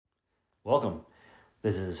Welcome.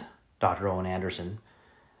 This is Dr. Owen Anderson,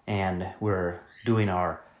 and we're doing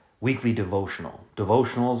our weekly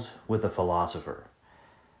devotionals with a philosopher.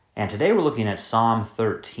 And today we're looking at Psalm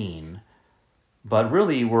 13, but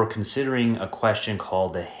really we're considering a question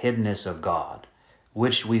called the hiddenness of God,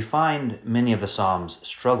 which we find many of the Psalms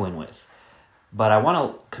struggling with. But I want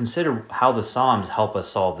to consider how the Psalms help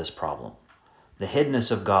us solve this problem. The hiddenness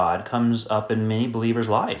of God comes up in many believers'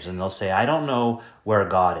 lives, and they'll say, I don't know where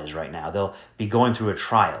God is right now. They'll be going through a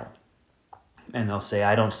trial, and they'll say,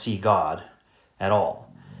 I don't see God at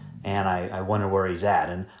all, and I wonder where he's at.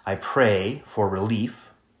 And I pray for relief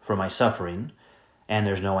for my suffering, and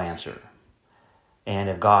there's no answer. And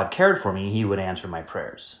if God cared for me, he would answer my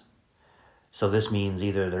prayers. So this means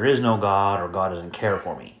either there is no God or God doesn't care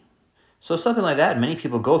for me. So something like that many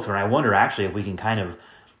people go through, and I wonder actually if we can kind of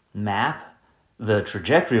map the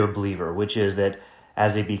trajectory of a believer, which is that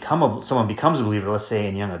as someone becomes a believer, let's say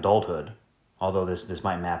in young adulthood, although this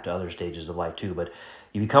might map to other stages of life too, but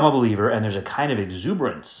you become a believer and there's a kind of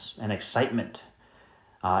exuberance and excitement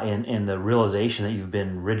in the realization that you've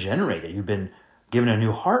been regenerated, you've been given a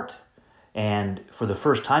new heart, and for the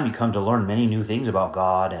first time you come to learn many new things about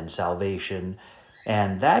God and salvation,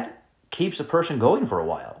 and that keeps a person going for a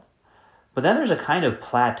while. But then there's a kind of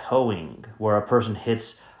plateauing where a person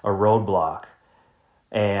hits a roadblock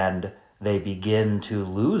and they begin to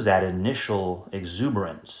lose that initial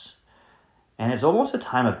exuberance. And it's almost a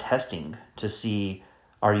time of testing to see,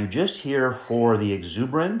 are you just here for the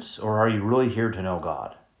exuberance, or are you really here to know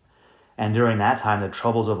God? And during that time, the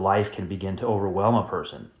troubles of life can begin to overwhelm a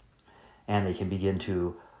person, and they can begin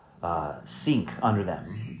to sink under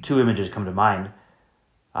them. Two images come to mind.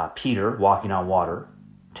 Peter walking on water,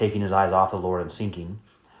 taking his eyes off the Lord and sinking,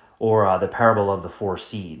 or the parable of the 4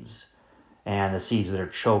 seeds, and the seeds that are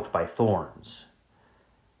choked by thorns,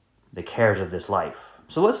 the cares of this life.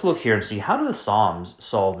 So let's look here and see, how do the Psalms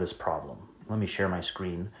solve this problem? Let me share my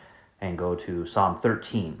screen and go to Psalm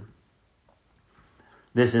 13.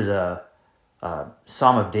 This is a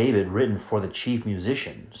Psalm of David written for the chief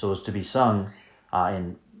musician, so as to be sung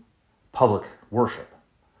in public worship.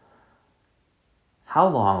 How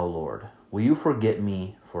long, O Lord, will you forget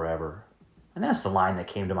me forever? And that's the line that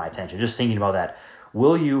came to my attention, just thinking about that.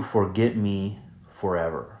 Will you forget me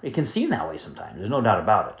forever? It can seem that way sometimes. There's no doubt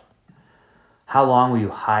about it. How long will you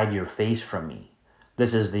hide your face from me?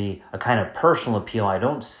 This is a kind of personal appeal. I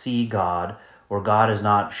don't see God, or God is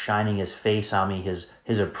not shining his face on me,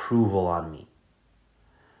 his approval on me.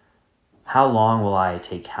 How long will I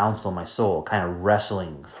take counsel in my soul, kind of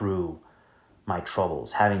wrestling through my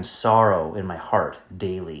troubles, having sorrow in my heart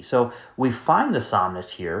daily? So we find the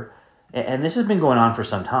psalmist here, and this has been going on for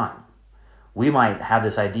some time. We might have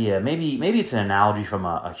this idea, maybe it's an analogy from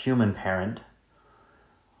a human parent,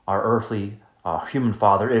 our earthly human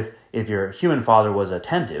father. If your human father was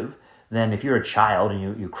attentive, then if you're a child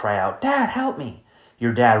and you cry out, Dad, help me,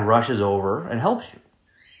 your dad rushes over and helps you.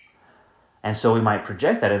 And so we might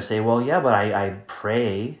project that and say, well, yeah, but I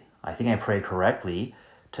think I pray correctly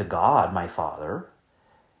to God, my Father,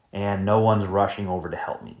 and no one's rushing over to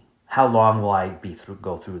help me. How long will I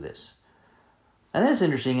go through this? And then it's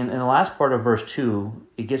interesting, in the last part of verse 2,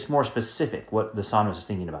 it gets more specific what the psalmist is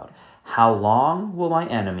thinking about. How long will my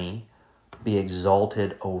enemy be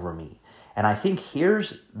exalted over me? And I think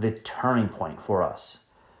here's the turning point for us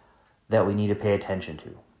that we need to pay attention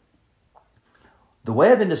to. The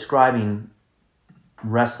way I've been describing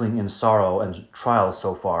wrestling in sorrow and trials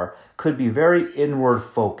so far could be very inward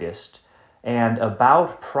focused and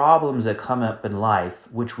about problems that come up in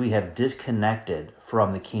life which we have disconnected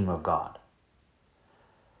from the kingdom of God.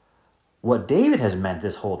 What David has meant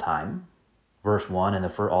this whole time, verse 1 and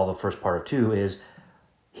all the first part of 2, is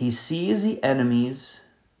he sees the enemies.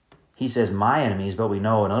 He says, my enemies, but we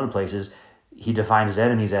know in other places he defines his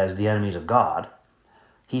enemies as the enemies of God.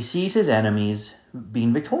 He sees his enemies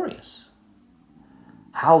being victorious.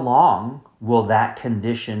 How long will that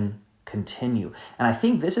condition continue? And I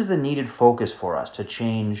think this is the needed focus for us to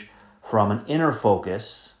change from an inner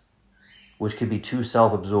focus, which could be too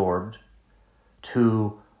self-absorbed,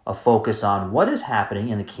 to a focus on what is happening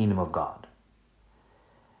in the kingdom of God.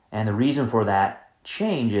 And the reason for that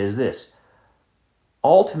change is this.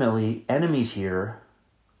 Ultimately, enemies here,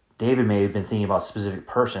 David may have been thinking about specific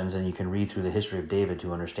persons, and you can read through the history of David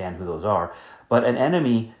to understand who those are, but an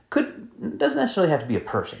enemy doesn't necessarily have to be a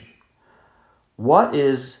person. What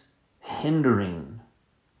is hindering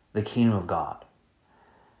the kingdom of God?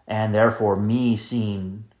 And therefore me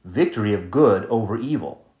seeing victory of good over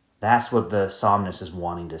evil. That's what the psalmist is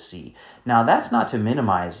wanting to see. Now, that's not to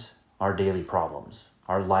minimize our daily problems,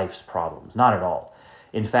 our life's problems. Not at all.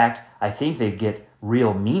 In fact, I think they get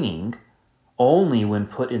real meaning only when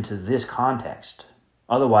put into this context.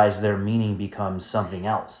 Otherwise, their meaning becomes something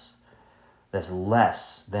else that's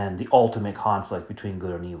less than the ultimate conflict between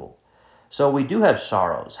good and evil. So we do have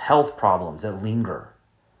sorrows, health problems that linger,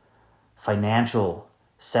 financial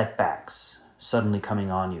setbacks suddenly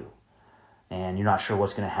coming on you, and you're not sure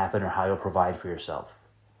what's going to happen or how you'll provide for yourself.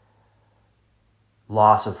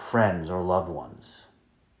 Loss of friends or loved ones.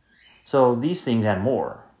 So these things and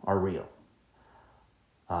more are real.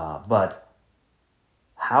 But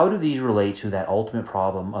how do these relate to that ultimate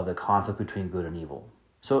problem of the conflict between good and evil?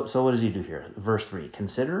 So what does he do here? Verse 3,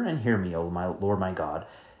 "Consider and hear me, O my Lord my God.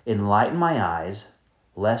 Enlighten my eyes,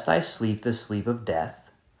 lest I sleep the sleep of death,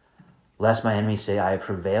 lest my enemies say, I have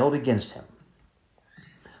prevailed against him.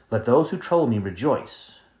 Let those who trouble me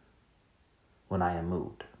rejoice when I am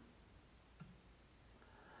moved."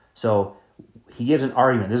 So he gives an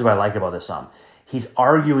argument. This is what I like about this psalm. He's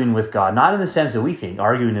arguing with God, not in the sense that we think.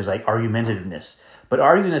 Arguing is like argumentativeness, but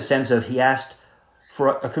arguing in the sense of he asked for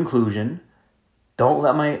a conclusion. Don't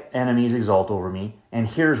let my enemies exalt over me, and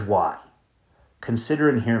here's why. Consider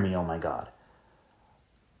and hear me, O my God.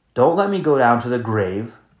 Don't let me go down to the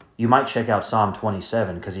grave. You might check out Psalm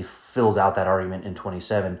 27 because he fills out that argument in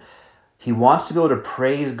 27. He wants to go to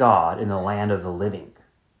praise God in the land of the living.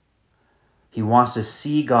 He wants to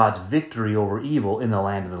see God's victory over evil in the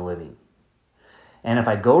land of the living. And if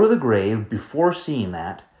I go to the grave before seeing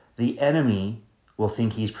that, the enemy will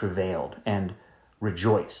think he's prevailed and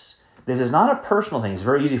rejoice. This is not a personal thing. It's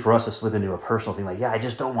very easy for us to slip into a personal thing. Like, yeah, I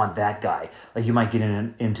just don't want that guy. Like you might get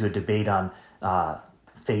into a debate on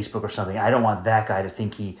Facebook or something. I don't want that guy to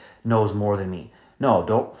think he knows more than me. No,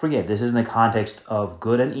 don't forget, this is in the context of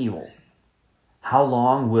good and evil. How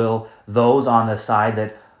long will those on the side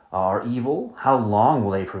that are evil, how long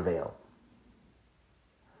will they prevail?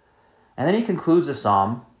 And then he concludes the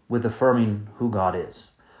psalm with affirming who God is.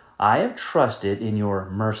 I have trusted in your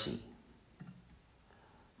mercy.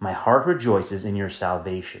 My heart rejoices in your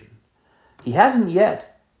salvation. He hasn't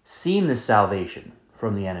yet seen this salvation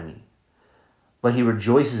from the enemy, but he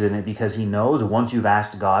rejoices in it because he knows once you've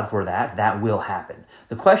asked God for that, that will happen.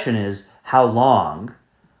 The question is, how long?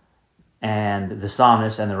 And the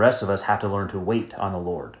psalmist and the rest of us have to learn to wait on the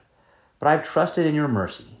Lord. But I've trusted in your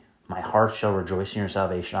mercy. My heart shall rejoice in your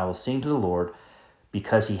salvation. I will sing to the Lord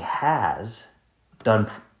because he has done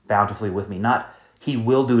bountifully with me. Not he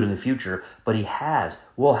will do it in the future, but he has.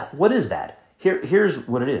 Well, what is that? Here's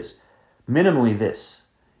what it is. Minimally this.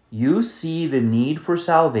 You see the need for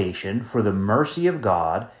salvation, for the mercy of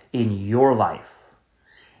God in your life.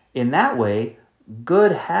 In that way,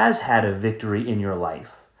 good has had a victory in your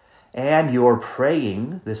life. And you're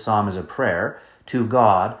praying, this psalm is a prayer, to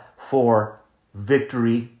God for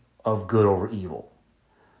victory of good over evil.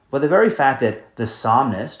 But the very fact that the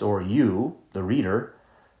psalmist, or you, the reader,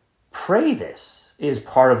 pray this is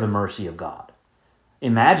part of the mercy of God.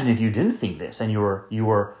 Imagine if you didn't think this and you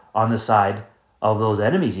were on the side of those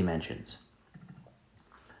enemies he mentions.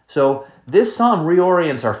 So this psalm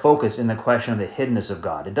reorients our focus in the question of the hiddenness of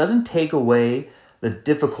God. It doesn't take away the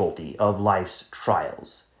difficulty of life's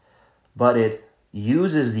trials, but it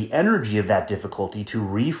uses the energy of that difficulty to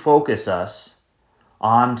refocus us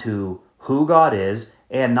onto who God is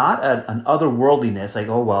and not an otherworldliness like,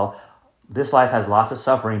 oh, well, this life has lots of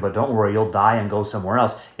suffering, but don't worry, you'll die and go somewhere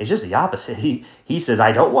else. It's just the opposite. He says,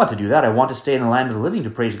 I don't want to do that. I want to stay in the land of the living to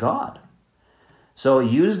praise God. So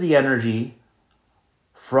use the energy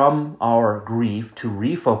from our grief to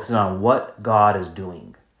refocus on what God is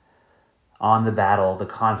doing, on the battle, the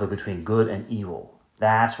conflict between good and evil.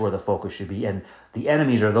 That's where the focus should be. And the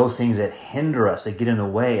enemies are those things that hinder us, that get in the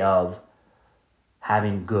way of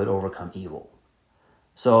having good overcome evil.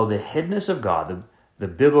 So the hiddenness of God, the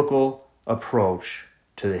biblical approach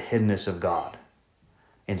to the hiddenness of God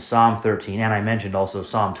in Psalm 13, and I mentioned also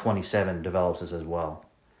Psalm 27 develops this as well.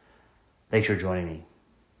 Thanks for joining me.